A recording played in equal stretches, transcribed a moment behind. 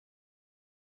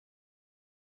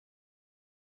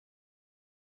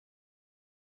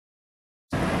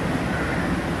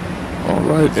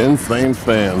Right, Nsane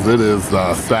fans, it is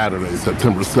Saturday,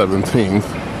 September 17th.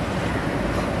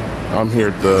 I'm here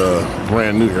at the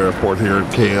brand new airport here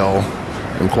at KL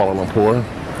in Kuala Lumpur.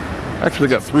 Actually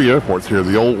got 3 airports here,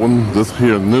 the old one, this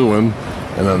here new one,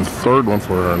 and then the third one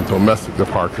for domestic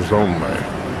departures only.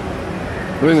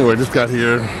 But anyway, just got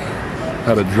here,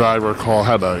 had a driver call,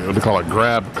 what they call a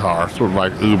grab car, sort of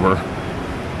like Uber,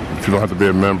 but you don't have to be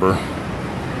a member.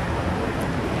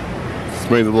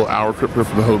 Just made a little hour trip here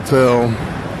from the hotel,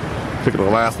 taking a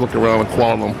last look around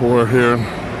Kuala Lumpur here.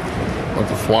 About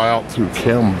to fly out to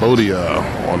Cambodia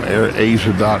on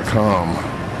airasia.com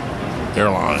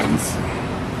airlines.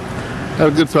 Had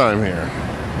a good time here.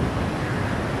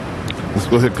 Let's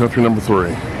go hit country number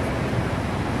 3.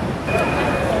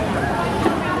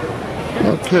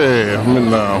 Okay, I'm in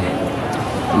the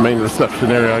main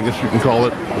reception area, I guess you can call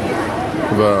it.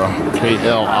 The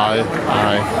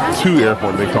KLIA2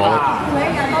 airport, they call it.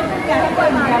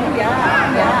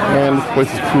 And this place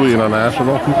is truly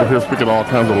international. People here speaking all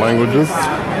kinds of languages.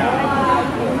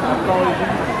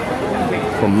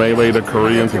 From Malay to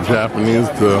Korean to Japanese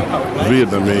to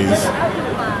Vietnamese.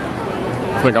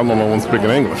 I think I'm the only one speaking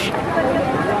English.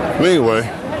 But anyway,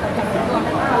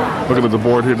 looking at the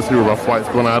board here to see where my flight's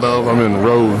going out of. I'm in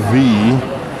row V,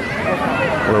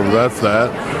 wherever that's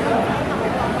at.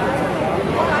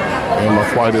 And my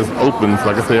flight is open, so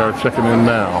I guess they are checking in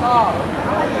now.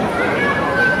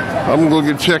 I'm gonna go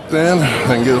get checked in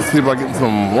and see if I get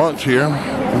some lunch here.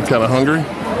 I'm kind of hungry.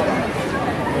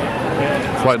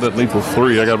 Flight doesn't leave till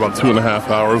 3. I got about 2.5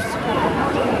 hours.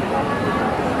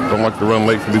 Don't like to run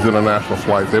late for these international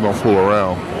flights. They don't fool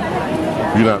around.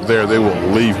 If you're not there, they will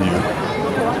leave you.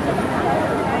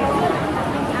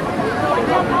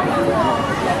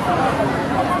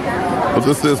 But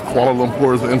this is Kuala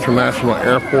Lumpur's international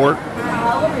airport,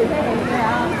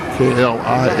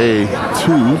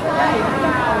 KLIA2.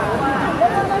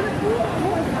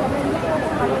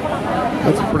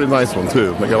 That's a pretty nice one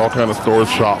too. They got all kinds of stores,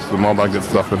 shops, and all that good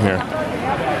stuff in here.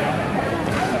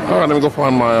 All right, let me go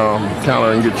find my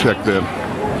counter and get checked in.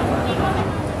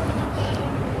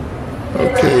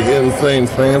 Okay, Nsane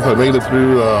fans, I made it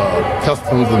through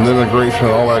customs and immigration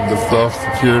and all that good stuff,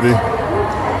 security.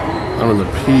 I'm in the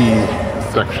P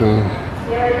section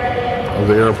of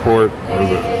the airport, or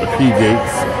the P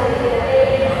gates.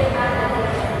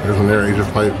 There's an AirAsia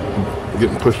flight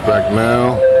getting pushed back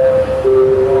now.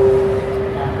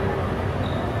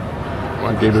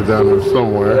 My gate is down there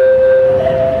somewhere.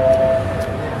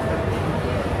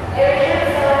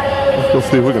 Let's go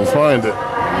see if we can find it.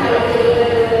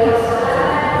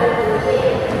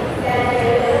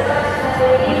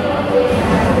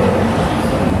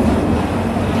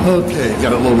 Okay,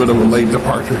 got a little bit of a late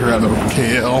departure here out of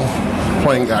KL.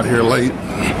 Plane got here late,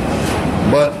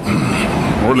 but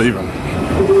we're leaving.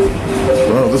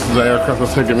 So this is the aircraft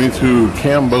that's taking me to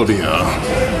Cambodia.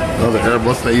 Another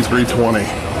Airbus A320.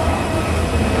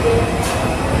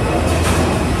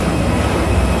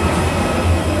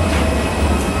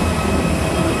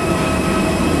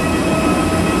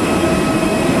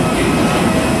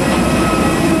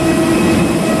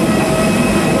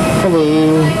 Hello.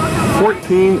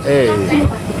 14A.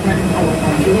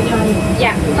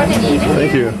 Yeah,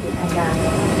 thank you.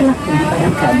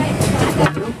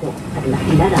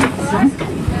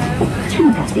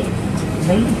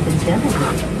 Ladies and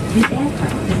gentlemen, this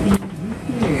aircraft is being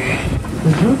repaired.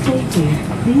 For your safety,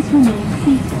 please remain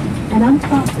seated and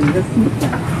unfasten the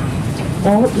seatbelt.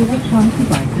 All electronic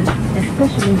devices,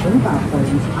 especially mobile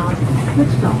phones, are to be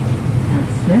switched off, and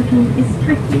smoking is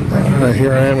strictly prohibited. Alright,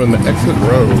 here I am in the exit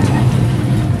row.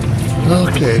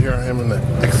 Okay, here I am in the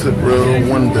exit row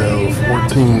window,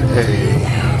 14A.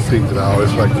 Seat that I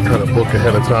always like to try to book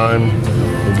ahead of time.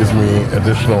 It gives me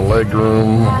additional leg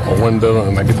room, a window,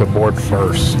 and I get to board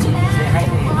first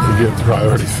to get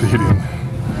priority seating.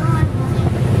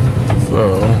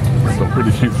 So, some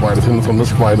pretty cute flight attendants on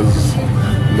this flight is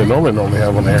they normally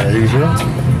have on AirAsia.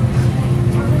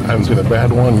 I haven't seen a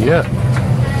bad one yet.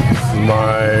 This is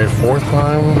my 4th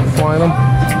time flying them.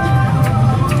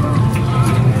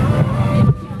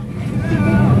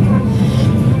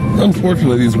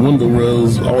 Unfortunately, these window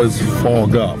rows always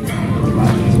fog up.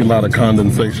 A lot of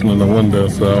condensation in the window,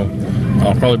 so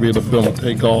I'll probably be able to film a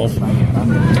takeoff.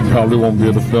 Probably won't be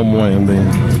able to film landing.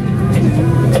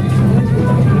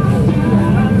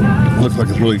 Looks like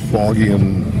it's really foggy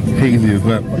and hazy. It's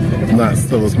not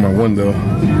so as my window.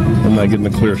 I'm not getting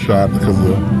a clear shot because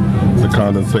the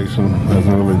condensation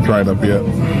hasn't really dried up yet.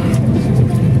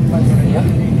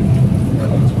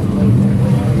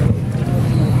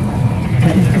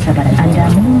 kesabaran anda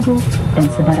menunggu dan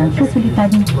sebarang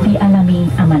kesulitan dialami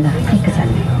amalah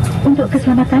dikesali. Untuk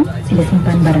keselamatan, sila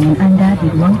simpan barangan anda di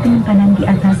ruang penyimpanan di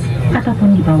atas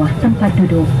ataupun di bawah tempat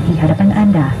duduk di hadapan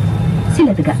anda.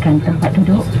 Sila tegakkan tempat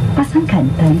duduk, pasangkan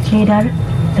tali cedar,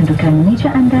 tentukan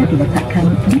meja anda diletakkan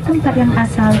di tempat yang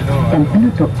asal dan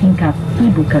penutup tingkap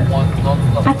dibuka.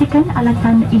 Pastikan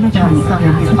alatan elektronik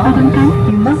yang dipadamkan.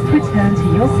 You must return to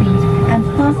your seat and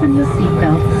fasten your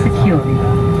seatbelt securely.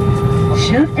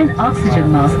 Should an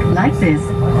oxygen mask like this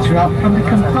drop from the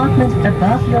compartment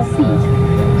above your seat,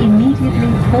 immediately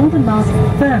pull the mask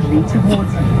firmly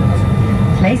towards you.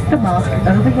 Place the mask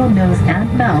over your nose and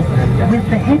mouth with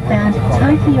the headband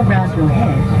tightly around your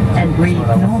head and breathe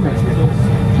normally.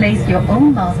 Place your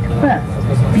own mask first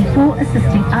before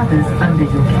assisting others under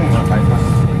your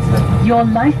care. Your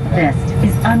life vest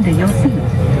is under your seat.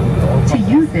 To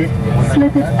use it,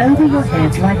 slip it over your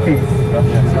head like this.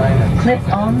 Clip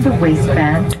on the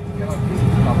waistband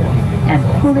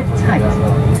and pull it tight.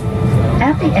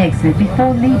 At the exit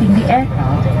before leaving the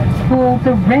aircraft, pull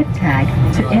the red tag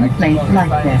to inflate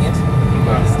life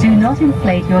vest. Do not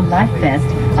inflate your life vest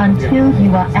until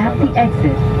you are at the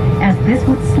exit, as this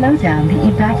would slow down the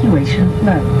evacuation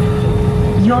flow.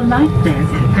 Your life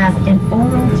vest has an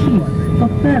oral tube for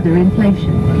further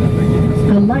inflation.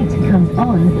 The light comes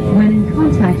on when in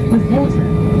contact with water,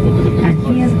 and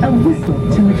here's a whistle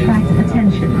to attract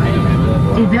attention.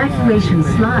 Evacuation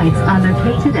slides are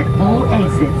located at all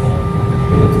exits.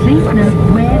 Please note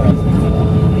where the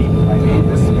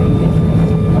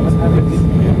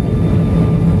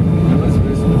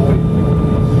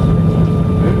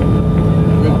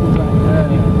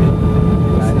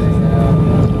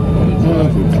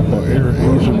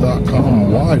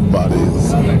AirAsia.com wide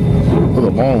bodies for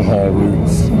the long haul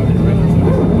routes.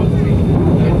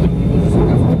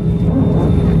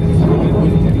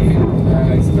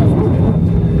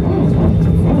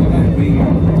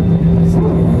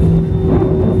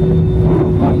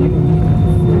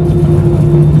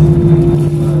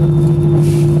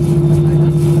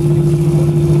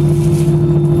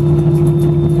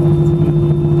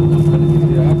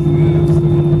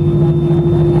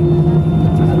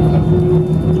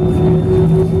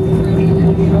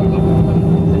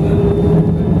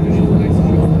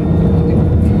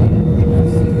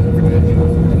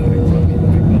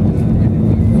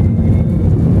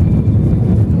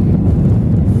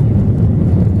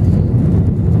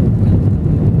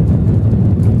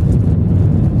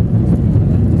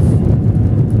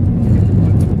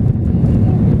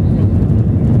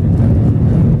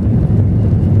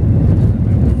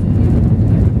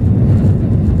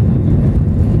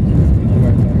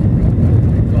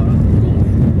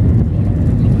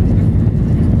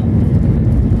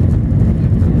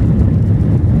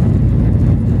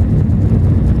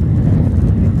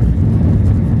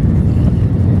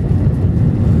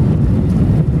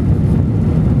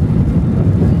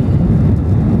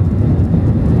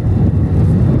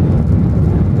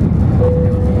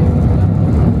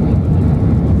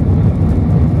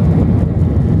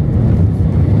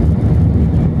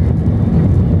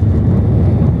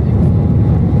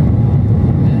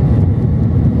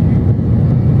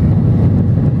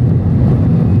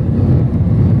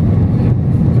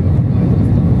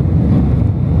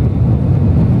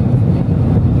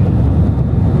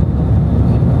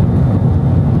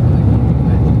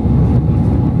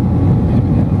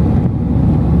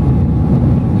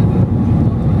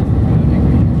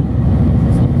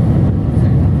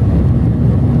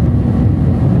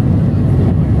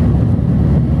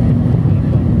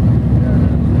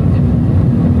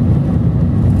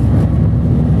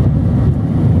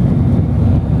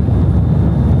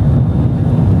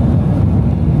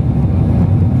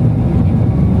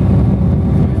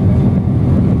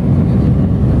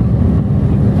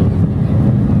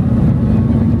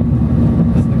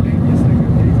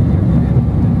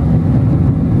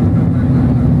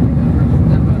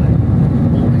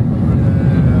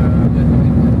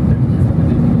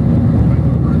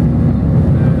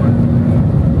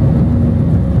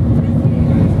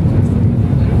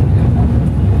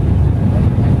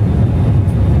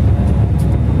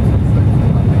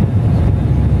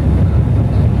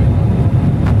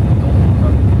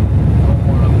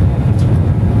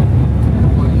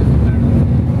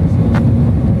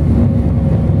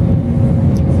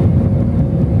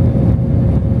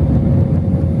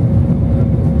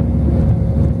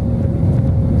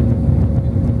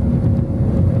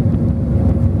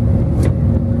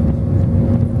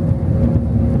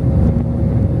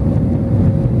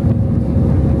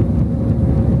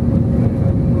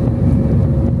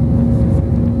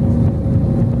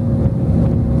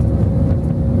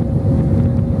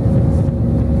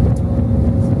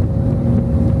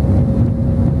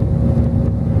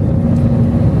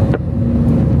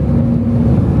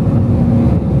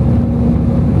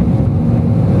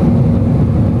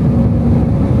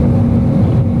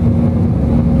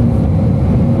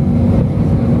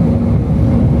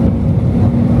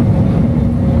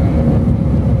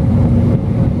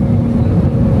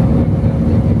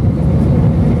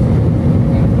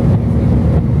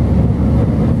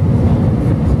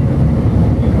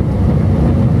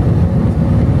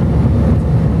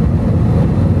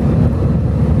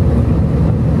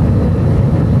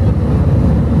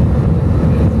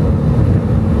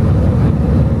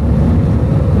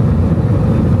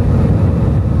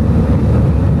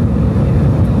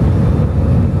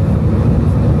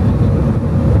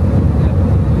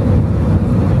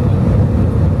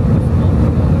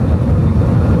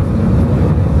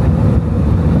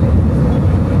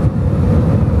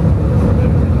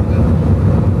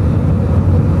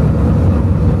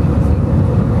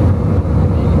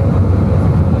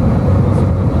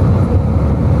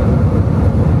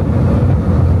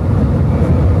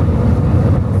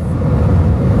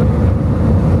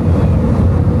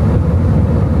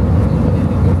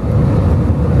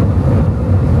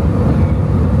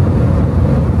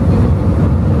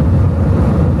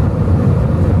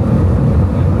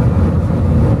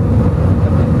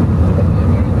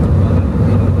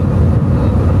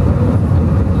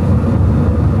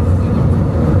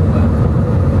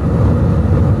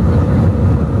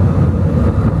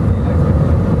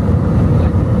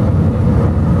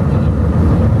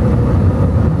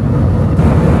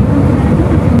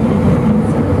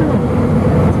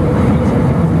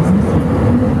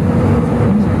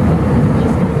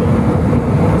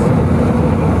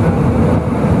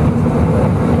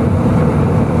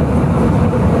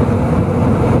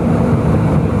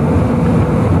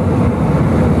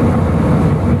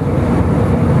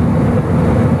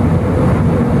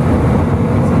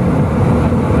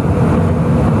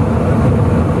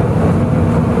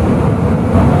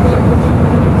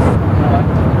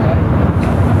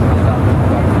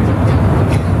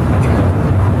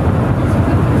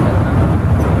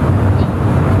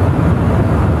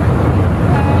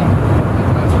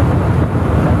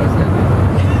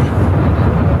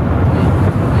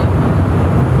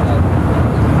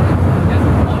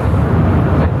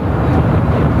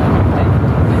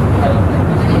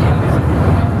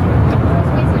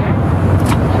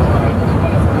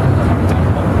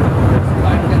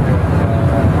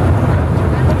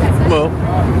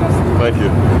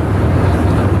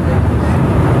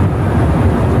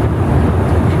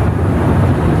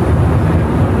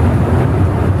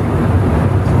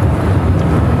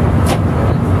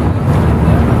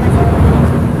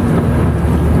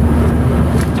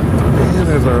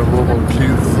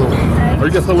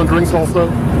 you guys selling drinks also?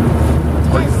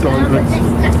 Are you selling drinks?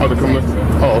 Oh, they're coming in?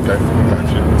 Oh, okay.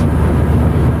 Gotcha.